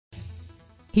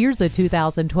Here's a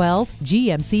 2012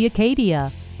 GMC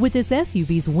Acadia. With this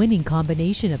SUV's winning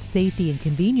combination of safety and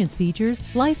convenience features,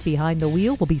 life behind the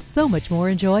wheel will be so much more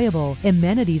enjoyable.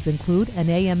 Amenities include an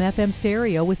AM/FM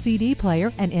stereo with CD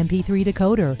player and MP3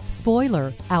 decoder,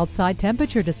 spoiler, outside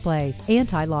temperature display,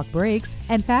 anti-lock brakes,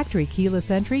 and factory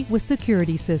keyless entry with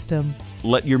security system.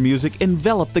 Let your music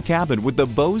envelop the cabin with the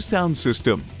Bose sound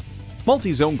system.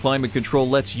 Multi-zone climate control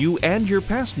lets you and your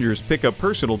passengers pick a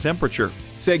personal temperature.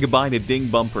 Say goodbye to ding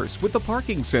bumpers with the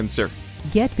parking sensor.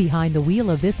 Get behind the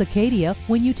wheel of this Acadia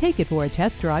when you take it for a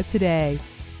test drive today.